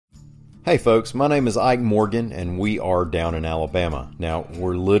Hey folks, my name is Ike Morgan and we are down in Alabama. Now,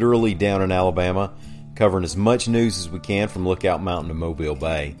 we're literally down in Alabama, covering as much news as we can from Lookout Mountain to Mobile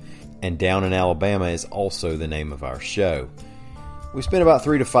Bay. And Down in Alabama is also the name of our show. We spend about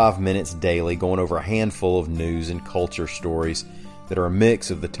 3 to 5 minutes daily going over a handful of news and culture stories that are a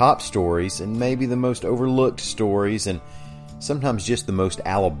mix of the top stories and maybe the most overlooked stories and sometimes just the most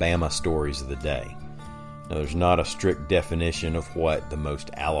Alabama stories of the day. Now, there's not a strict definition of what the most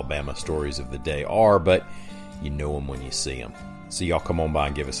Alabama stories of the day are, but you know them when you see them. So y'all come on by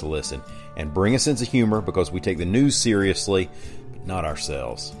and give us a listen. And bring a sense of humor because we take the news seriously, but not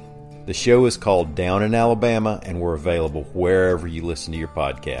ourselves. The show is called Down in Alabama, and we're available wherever you listen to your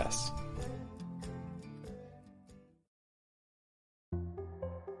podcasts.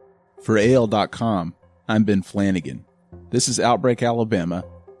 For AL.com, I'm Ben Flanagan. This is Outbreak Alabama,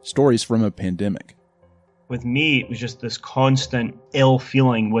 Stories from a Pandemic. With me, it was just this constant ill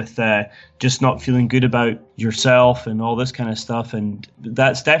feeling with just not feeling good about yourself and all this kind of stuff. And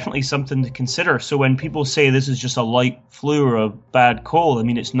that's definitely something to consider. So when people say this is just a light flu or a bad cold, I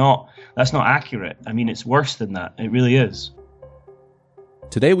mean, that's not accurate. I mean, it's worse than that. It really is.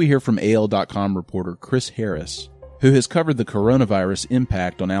 Today we hear from AL.com reporter Chris Harris, who has covered the coronavirus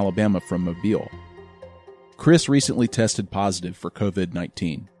impact on Alabama from Mobile. Chris recently tested positive for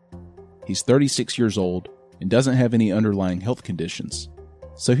COVID-19. He's 36 years old and doesn't have any underlying health conditions,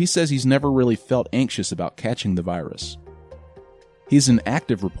 so he says he's never really felt anxious about catching the virus. He's an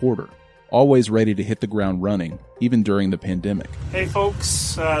active reporter, always ready to hit the ground running, even during the pandemic. Hey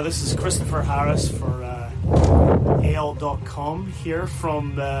folks, this is Christopher Harris for AL.com here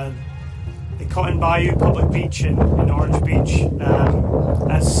from the Cotton Bayou Public Beach in Orange Beach.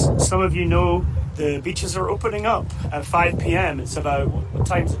 As some of you know, the beaches are opening up at 5 p.m. It's about, what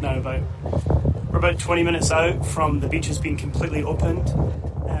time is it now? We're about 20 minutes out from the beaches being completely opened.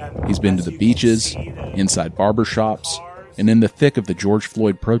 He's been to the beaches, inside barbershops, and in the thick of the George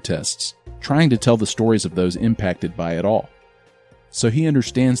Floyd protests, trying to tell the stories of those impacted by it all. So he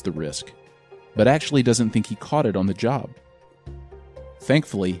understands the risk, but actually doesn't think he caught it on the job.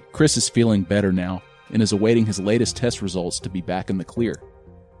 Thankfully, Chris is feeling better now and is awaiting his latest test results to be back in the clear.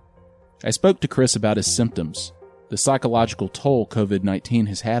 I spoke to Chris about his symptoms, the psychological toll COVID-19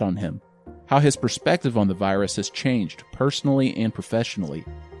 has had on him, how his perspective on the virus has changed personally and professionally,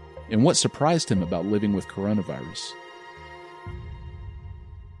 and what surprised him about living with coronavirus.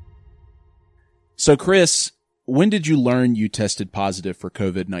 So Chris, when did you learn you tested positive for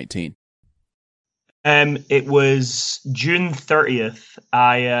COVID-19? It was June 30th.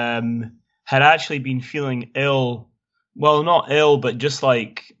 I had actually been feeling ill. Well, not ill, but just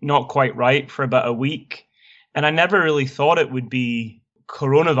like not quite right for about a week. And I never really thought it would be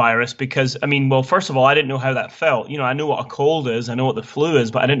coronavirus because, I mean, well, first of all, I didn't know how that felt. You know, I know what a cold is, I know what the flu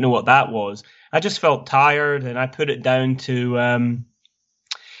is, but I didn't know what that was. I just felt tired and I put it down to,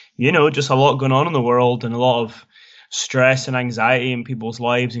 just a lot going on in the world and a lot of stress and anxiety in people's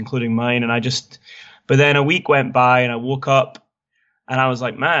lives, including mine. But then a week went by and I woke up and I was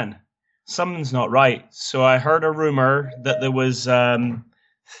like, man, something's not right. So I heard a rumor that there was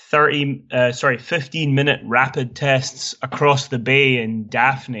 15-minute rapid tests across the bay in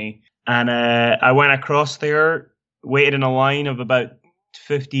Daphne. And I went across there, waited in a line of about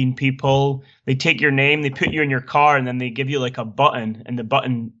 15 people. They take your name, they put you in your car, and then they give you like a button, and the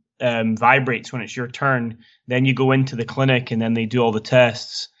button vibrates when it's your turn. Then you go into the clinic, and then they do all the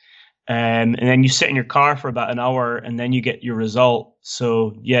tests. And then you sit in your car for about an hour, and then you get your result.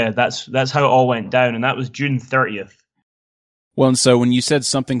 So yeah, that's how it all went down, and that was June 30th. Well, and so when you said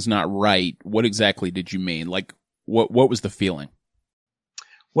something's not right, what exactly did you mean? Like, what was the feeling?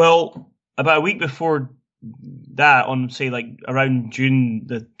 Well, about a week before that, on say like around June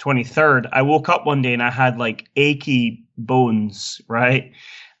the 23rd, I woke up one day and I had like achy bones, right?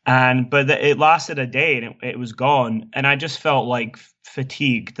 But it lasted a day and it was gone, and I just felt like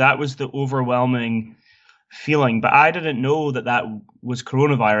fatigue. That was the overwhelming feeling, but I didn't know that was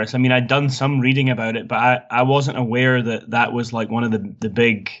coronavirus. I mean, I'd done some reading about it, but I wasn't aware that was like one of the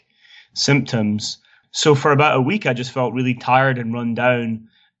big symptoms. So for about a week, I just felt really tired and run down.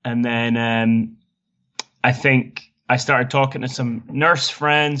 And then I think I started talking to some nurse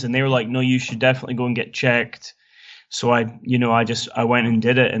friends, and they were like, no, you should definitely go and get checked. So I went and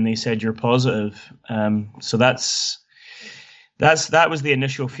did it, and they said you're positive. So that was the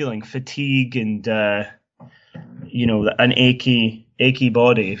initial feeling, fatigue and an achy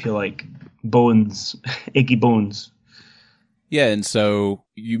body, if you like, bones, achy bones. Yeah, and so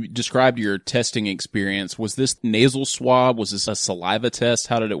you described your testing experience. Was this nasal swab? Was this a saliva test?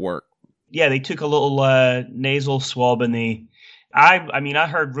 How did it work? Yeah, they took a little nasal swab and I mean, I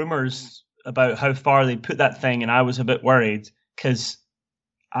heard rumors about how far they put that thing, and I was a bit worried because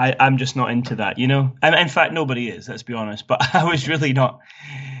I'm just not into that, you know? And in fact, nobody is, let's be honest. But I was really not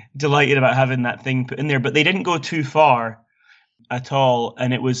delighted about having that thing put in there. But they didn't go too far at all.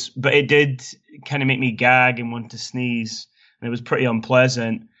 And it did kind of make me gag and want to sneeze. And it was pretty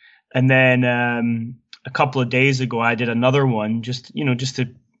unpleasant. And then a couple of days ago, I did another one just to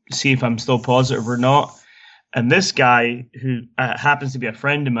see if I'm still positive or not. And this guy, who happens to be a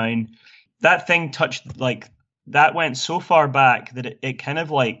friend of mine, that thing touched, that went so far back that it kind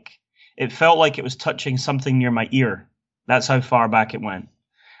of it felt like it was touching something near my ear. That's how far back it went.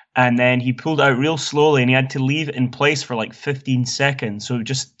 And then he pulled it out real slowly, and he had to leave it in place for 15 seconds. So it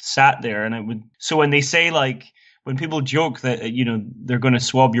just sat there. And so when they say, when people joke that, they're going to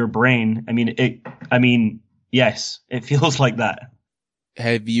swab your brain, yes, it feels like that.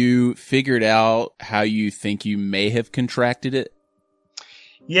 Have you figured out how you think you may have contracted it?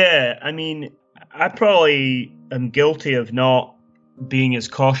 Yeah, I probably am guilty of not being as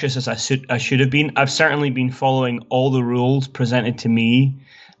cautious as I should have been. I've certainly been following all the rules presented to me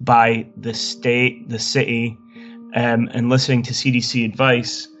by the state, the city, and listening to CDC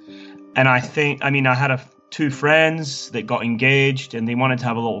advice. And I think, I had two friends that got engaged, and they wanted to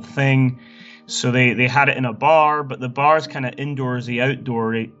have a little thing. So they had it in a bar, but the bar's kind of indoorsy,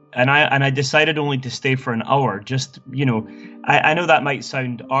 outdoorsy. And I decided only to stay for an hour. Just, I know that might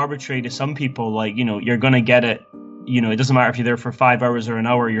sound arbitrary to some people, you're going to get it. It doesn't matter if you're there for 5 hours or an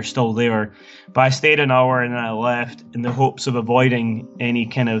hour, you're still there. But I stayed an hour and then I left in the hopes of avoiding any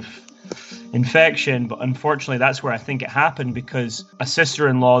kind of infection. But unfortunately, that's where I think it happened, because a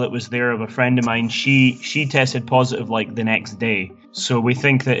sister-in-law that was there of a friend of mine, she tested positive the next day. So we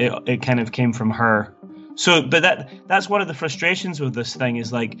think that it kind of came from her. So, but that's one of the frustrations with this thing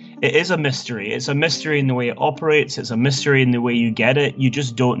is it is a mystery. It's a mystery in the way it operates. It's a mystery in the way you get it. You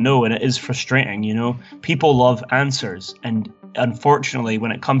just don't know, and it is frustrating, People love answers, and unfortunately,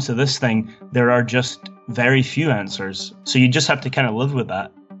 when it comes to this thing, there are just very few answers. So you just have to kind of live with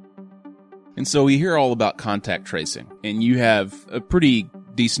that. And so we hear all about contact tracing, and you have a pretty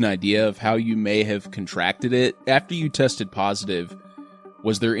decent idea of how you may have contracted it. After you tested positive,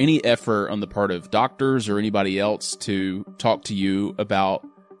 was there any effort on the part of doctors or anybody else to talk to you about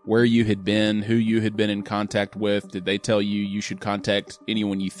where you had been, who you had been in contact with? Did they tell you should contact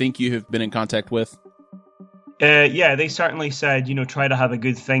anyone you think you have been in contact with? Yeah, they certainly said, try to have a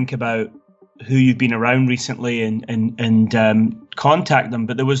good think about who you've been around recently and contact them.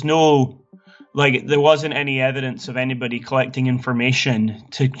 But there was there wasn't any evidence of anybody collecting information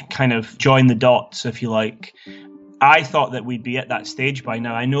to kind of join the dots, if you like. I thought that we'd be at that stage by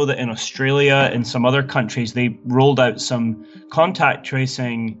now. I know that in Australia and some other countries, they rolled out some contact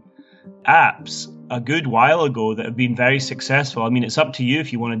tracing apps a good while ago that have been very successful. It's up to you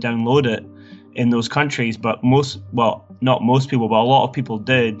if you want to download it in those countries, but not most people, but a lot of people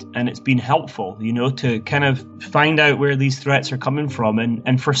did. And it's been helpful, to kind of find out where these threats are coming from.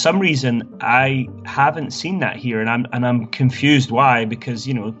 And for some reason, I haven't seen that here. And I'm confused why, because,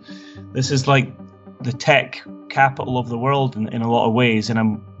 this is the tech capital of the world in a lot of ways,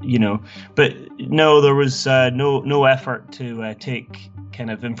 and but no, there was no effort to take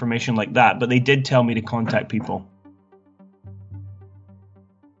kind of information like that, but they did tell me to contact people.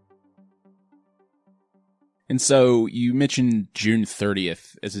 And so you mentioned June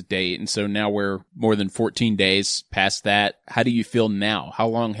 30th as a date, and so now we're more than 14 days past that. How do you feel now? How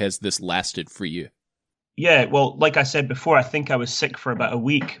long has this lasted for you? Yeah, well, like I said before, I think I was sick for about a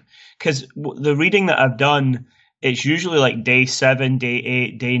week, because the reading that I've done, it's usually day 7, day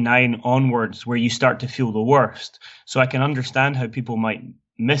 8, day 9 onwards where you start to feel the worst. So I can understand how people might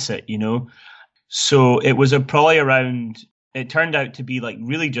miss it, So it was probably around, it turned out to be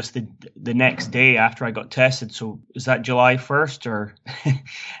really just the next day after I got tested. So is that July 1st or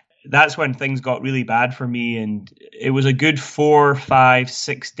that's when things got really bad for me. And it was a good 4, 5,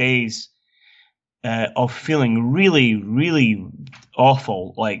 6 days of feeling really, really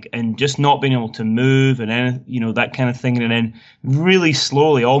awful, and just not being able to move and then, that kind of thing. And then really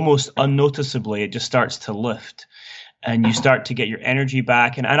slowly, almost unnoticeably, it just starts to lift and you start to get your energy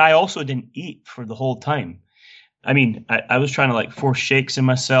back. And I also didn't eat for the whole time. I was trying to force shakes in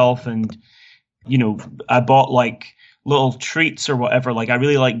myself, and, I bought little treats or whatever. I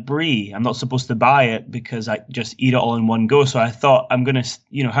really like brie. I'm not supposed to buy it because I just eat it all in one go. So I thought, I'm going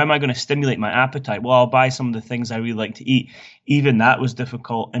to, how am I going to stimulate my appetite? Well, I'll buy some of the things I really like to eat. Even that was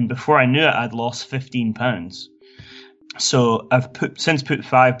difficult. And before I knew it, I'd lost 15 pounds. So I've since put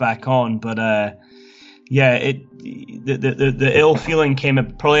 5 back on. But yeah, the ill feeling came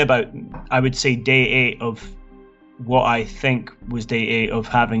probably about, I would say, day 8 of what I think was day 8 of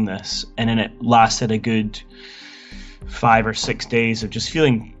having this, and then it lasted a good 5 or 6 days of just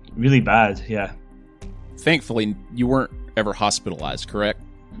feeling really bad. Yeah. Thankfully, you weren't ever hospitalized, correct?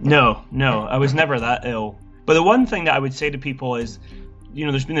 No, I was never that ill. But the one thing that I would say to people is,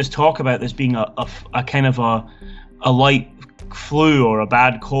 there's been this talk about this being a kind of a light flu or a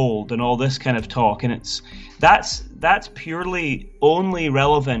bad cold and all this kind of talk, and that's purely only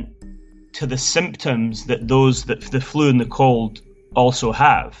relevant to the symptoms that the flu and the cold also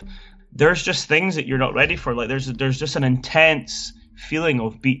have. There's just things that you're not ready for. Like there's just an intense feeling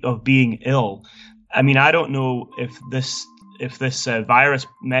of being ill. I mean, I don't know if this virus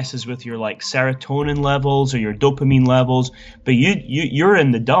messes with your like serotonin levels or your dopamine levels, but you're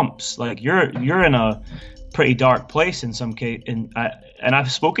in the dumps. Like you're in a pretty dark place in some case. And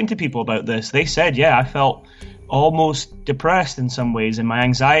I've spoken to people about this. They said, yeah, I felt almost depressed in some ways, and my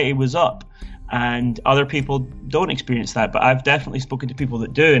anxiety was up. And other people don't experience that, but I've definitely spoken to people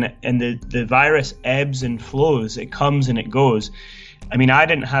that do, and the virus ebbs and flows. It comes and it goes. I mean, I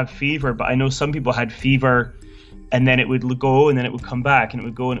didn't have fever, but I know some people had fever, and then it would go, and then it would come back, and it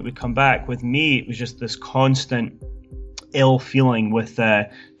would go, and it would come back. With me, it was just this constant ill feeling with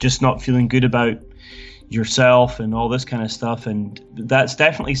just not feeling good about yourself and all this kind of stuff, and that's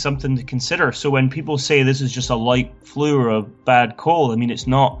definitely something to consider. So when people say this is just a light flu or a bad cold, I mean, that's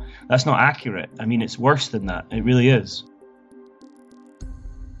not accurate. I mean, it's worse than that. It really is.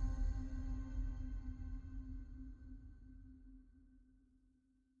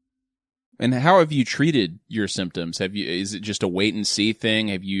 And how have you treated your symptoms? Is it just a wait and see thing?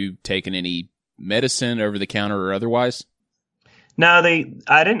 Have you taken any medicine over the counter or otherwise? No,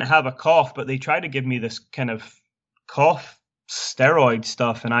 I didn't have a cough, but they tried to give me this kind of cough steroid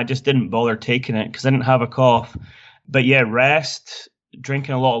stuff, and I just didn't bother taking it because I didn't have a cough. But yeah, rest,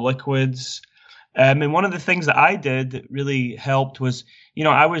 drinking a lot of liquids. And one of the things that I did that really helped was,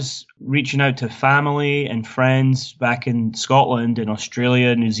 I was reaching out to family and friends back in Scotland and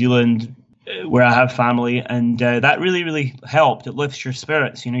Australia, New Zealand, where I have family, and that really, really helped. It lifts your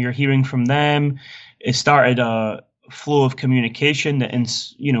spirits. You're hearing from them. It started a flow of communication that,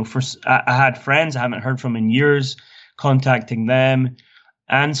 I had friends I haven't heard from in years, contacting them,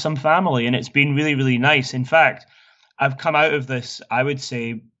 and some family, and it's been really, really nice. In fact, I've come out of this, I would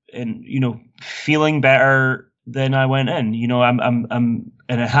say, feeling better than I went in. I'm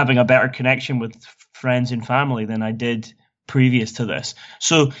having a better connection with friends and family than I did previous to this.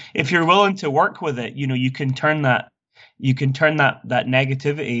 So if you're willing to work with it, you can turn that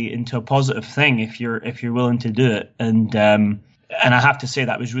negativity into a positive thing if you're willing to do it. And I have to say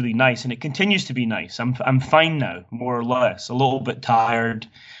that was really nice, and it continues to be nice. I'm fine now, more or less, a little bit tired,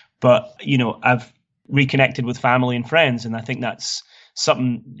 but I've reconnected with family and friends, and I think that's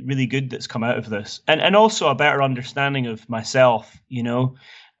something really good that's come out of this, and also a better understanding of myself.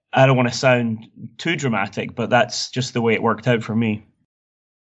 I don't want to sound too dramatic, but that's just the way it worked out for me.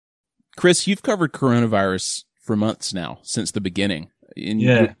 Chris, you've covered coronavirus for months now, since the beginning. And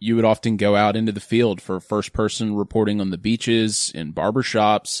yeah. you would often go out into the field for first-person reporting on the beaches, in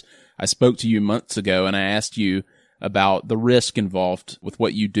barbershops. I spoke to you months ago, and I asked you about the risk involved with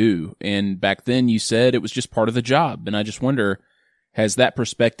what you do. And back then, you said it was just part of the job. And I just wonder, has that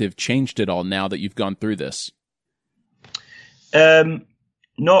perspective changed at all now that you've gone through this?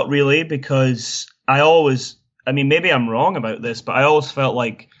 Not really, because maybe I'm wrong about this, but I always felt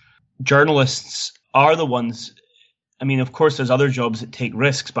like journalists are the ones. Of course, there's other jobs that take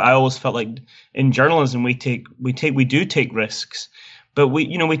risks, but I always felt like in journalism we do take risks, but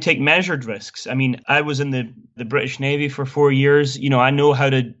we take measured risks. I was in the British Navy for 4 years. I know how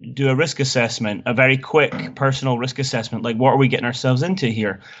to do a risk assessment, a very quick personal risk assessment. Like, what are we getting ourselves into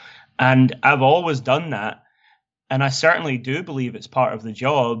here? And I've always done that. And I certainly do believe it's part of the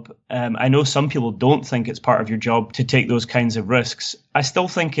job. I know some people don't think it's part of your job to take those kinds of risks. I still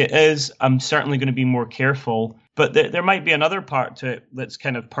think it is. I'm certainly going to be more careful. But there might be another part to it that's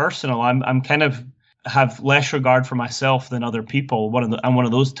kind of personal. I'm kind of have less regard for myself than other people. I'm one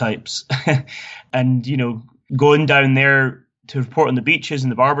of those types. And, going down there to report on the beaches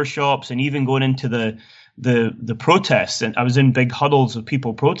and the barbershops, and even going into the protests. And I was in big huddles of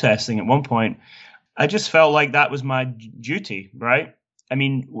people protesting at one point. I just felt like that was my duty, right?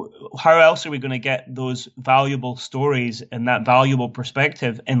 How else are we going to get those valuable stories and that valuable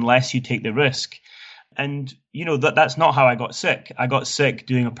perspective unless you take the risk? And, that's not how I got sick. I got sick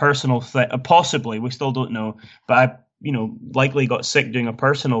doing a personal thing, possibly, we still don't know, but I, likely got sick doing a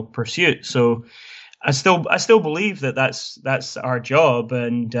personal pursuit. So I still believe that that's our job.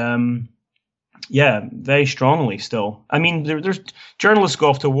 And, yeah, very strongly still. There's journalists go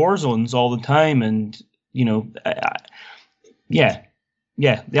off to war zones all the time, and Yeah.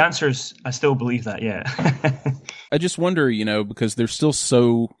 The answer is I still believe that. Yeah. I just wonder, because there's still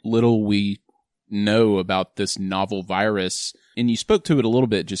so little we know about this novel virus, and you spoke to it a little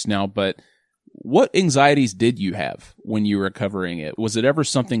bit just now, but what anxieties did you have when you were covering it? Was it ever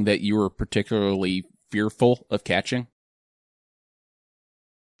something that you were particularly fearful of catching?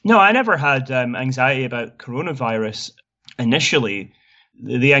 No, I never had anxiety about coronavirus initially.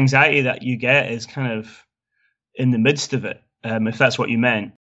 The anxiety that you get is kind of in the midst of it, if that's what you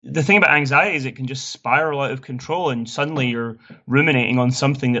meant. The thing about anxiety is it can just spiral out of control, and suddenly you're ruminating on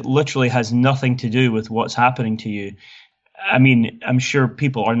something that literally has nothing to do with what's happening to you. I mean, I'm sure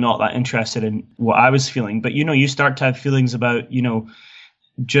people are not that interested in what I was feeling, but, you start to have feelings about,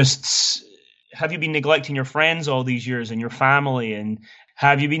 just have you been neglecting your friends all these years and your family, and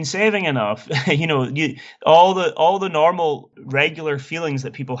have you been saving enough? All the normal, regular feelings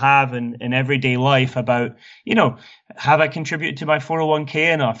that people have in everyday life about, have I contributed to my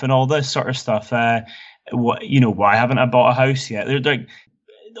 401k enough and all this sort of stuff? Why haven't I bought a house yet? They're like,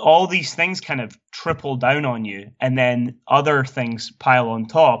 all these things kind of triple down on you, and then other things pile on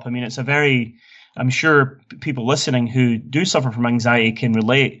top. I mean, I'm sure people listening who do suffer from anxiety can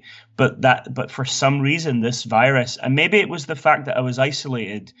relate, but for some reason, this virus, and maybe it was the fact that I was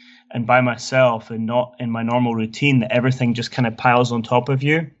isolated and by myself and not in my normal routine, that everything just kind of piles on top of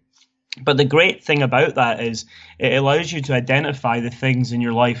you. But the great thing about that is it allows you to identify the things in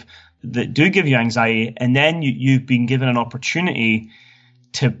your life that do give you anxiety, and then you've been given an opportunity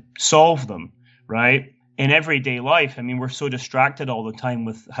to solve them, right? In everyday life, I mean, we're so distracted all the time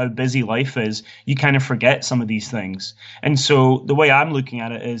with how busy life is, you kind of forget some of these things. And so the way I'm looking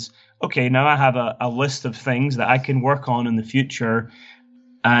at it is, okay, now I have a list of things that I can work on in the future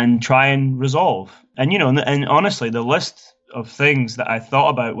and try and resolve. And, and honestly, the list of things that I thought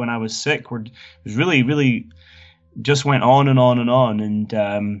about when I was sick was really, really just went on and on and on. And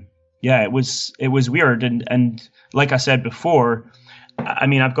it was weird. And like I said before, I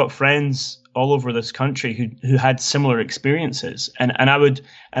mean, I've got friends all over this country who had similar experiences, and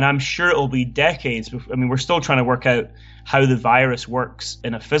I'm sure it'll be decades before, I mean, we're still trying to work out how the virus works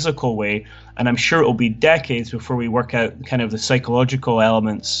in a physical way, and I'm sure it'll be decades before we work out kind of the psychological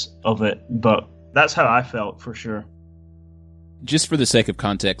elements of it, but that's how I felt for sure. Just for the sake of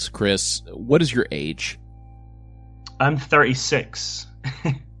context, Chris, what is your age? I'm 36.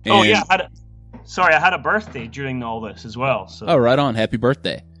 Oh yeah, I had a birthday during all this as well. So. Oh, right on. Happy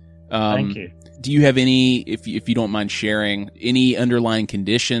birthday. Thank you. Do you have any, if you don't mind sharing, any underlying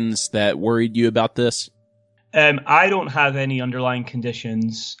conditions that worried you about this? I don't have any underlying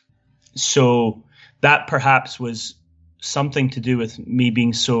conditions. So that perhaps was something to do with me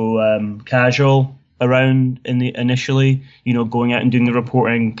being so casual around initially, going out and doing the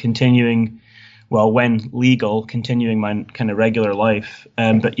reporting, continuing, well, when legal, continuing my kind of regular life.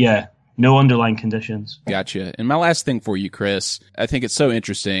 But yeah. No underlying conditions. Gotcha. And my last thing for you, Chris, I think it's so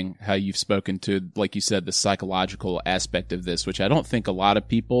interesting how you've spoken to, like you said, the psychological aspect of this, which I don't think a lot of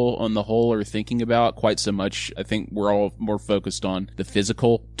people on the whole are thinking about quite so much. I think we're all more focused on the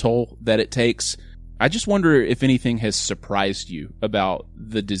physical toll that it takes. I just wonder if anything has surprised you about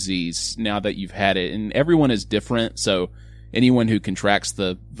the disease now that you've had it. And everyone is different, so anyone who contracts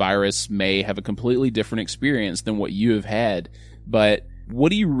the virus may have a completely different experience than what you have had. But what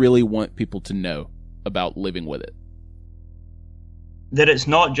do you really want people to know about living with it? That it's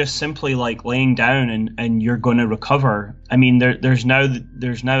not just simply like laying down and you're going to recover. I mean, there's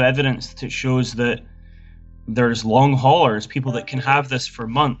now evidence that shows that there's long haulers, people that can have this for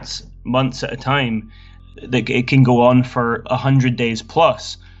months at a time. That it can go on for 100 days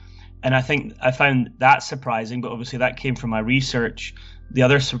plus. And I think I found that surprising, but obviously that came from my research. The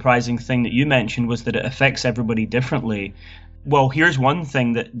other surprising thing that you mentioned was that it affects everybody differently. Well, here's one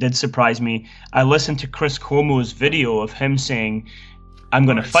thing that did surprise me. I listened to Chris Cuomo's video of him saying, I'm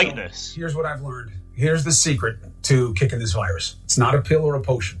going to fight this. Here's what I've learned. Here's the secret to kicking this virus. It's not a pill or a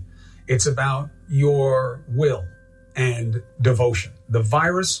potion. It's about your will and devotion. The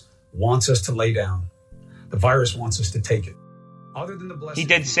virus wants us to lay down. The virus wants us to take it. Other than the blessing,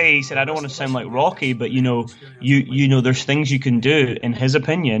 he said, I don't want to sound like Rocky, but there's things you can do. In his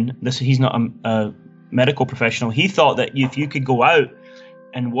opinion, he's not a medical professional. He thought that if you could go out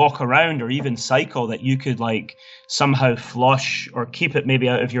and walk around or even cycle, that you could like somehow flush or keep it maybe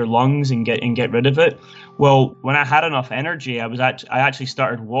out of your lungs and get rid of it. Well, when I had enough energy, I actually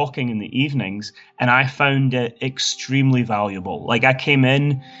started walking in the evenings, and I found it extremely valuable. Like I came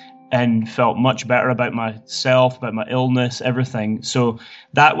in and felt much better about myself, about my illness, everything. So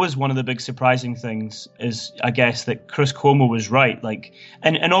that was one of the big surprising things, is I guess that Chris Cuomo was right. Like,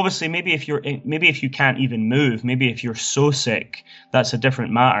 and obviously maybe if you can't even move, maybe if you're so sick, that's a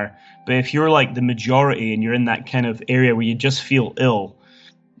different matter. But if you're like the majority and you're in that kind of area where you just feel ill,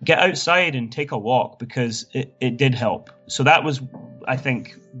 get outside and take a walk, because it did help. So that was, I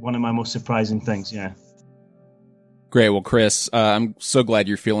think, one of my most surprising things. Yeah. Great. Well, Chris, I'm so glad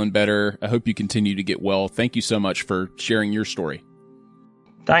you're feeling better. I hope you continue to get well. Thank you so much for sharing your story.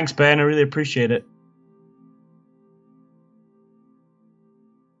 Thanks, Ben. I really appreciate it.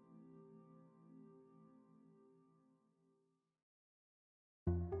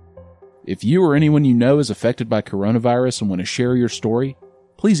 If you or anyone you know is affected by coronavirus and want to share your story,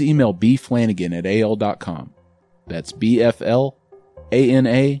 please email bflanagan@al.com. That's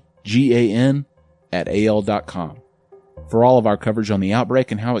BFLANAGAN@al.com. For all of our coverage on the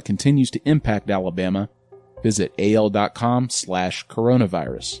outbreak and how it continues to impact Alabama, visit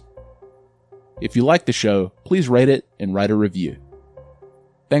al.com/coronavirus. If you like the show, please rate it and write a review.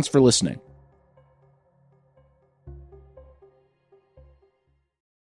 Thanks for listening.